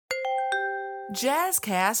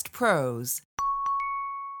Jazzcast Pros.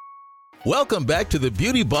 Welcome back to the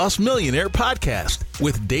Beauty Boss Millionaire podcast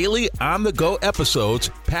with daily on-the-go episodes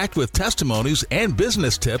packed with testimonies and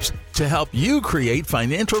business tips to help you create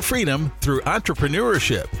financial freedom through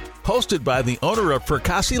entrepreneurship. Hosted by the owner of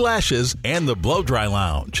Fracassi Lashes and the Blow Dry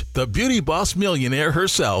Lounge, the Beauty Boss Millionaire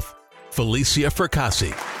herself, Felicia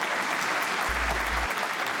Fracassi.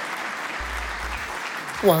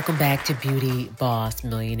 Welcome back to Beauty Boss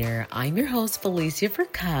Millionaire. I'm your host, Felicia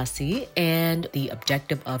Fracassi, and the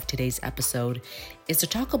objective of today's episode is to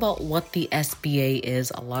talk about what the SBA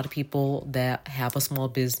is. A lot of people that have a small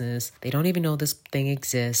business, they don't even know this thing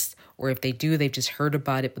exists, or if they do, they've just heard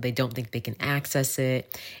about it, but they don't think they can access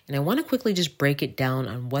it. And I want to quickly just break it down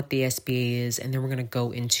on what the SBA is, and then we're going to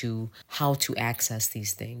go into how to access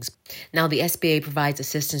these things. Now, the SBA provides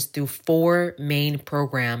assistance through 4 main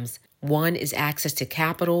programs. 1 is access to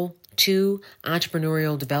capital. 2,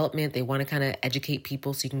 entrepreneurial development. They want to kind of educate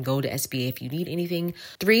people so you can go to SBA if you need anything.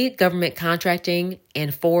 3, government contracting.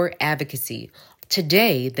 And 4, advocacy.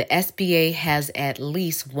 Today, the SBA has at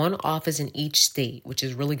least 1 office in each state, which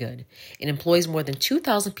is really good. It employs more than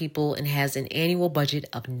 2,000 people and has an annual budget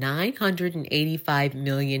of $985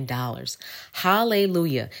 million.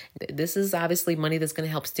 Hallelujah. This is obviously money that's going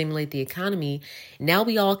to help stimulate the economy. Now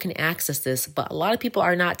we all can access this, but a lot of people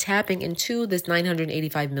are not tapping into this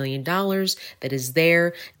 $985 million that is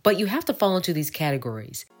there, but you have to fall into these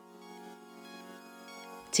categories.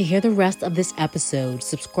 To hear the rest of this episode,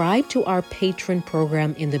 subscribe to our patron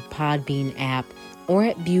program in the Podbean app or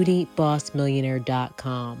at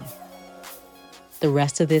beautybossmillionaire.com. The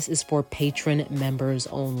rest of this is for patron members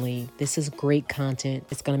only. This is great content.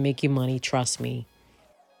 It's going to make you money, trust me.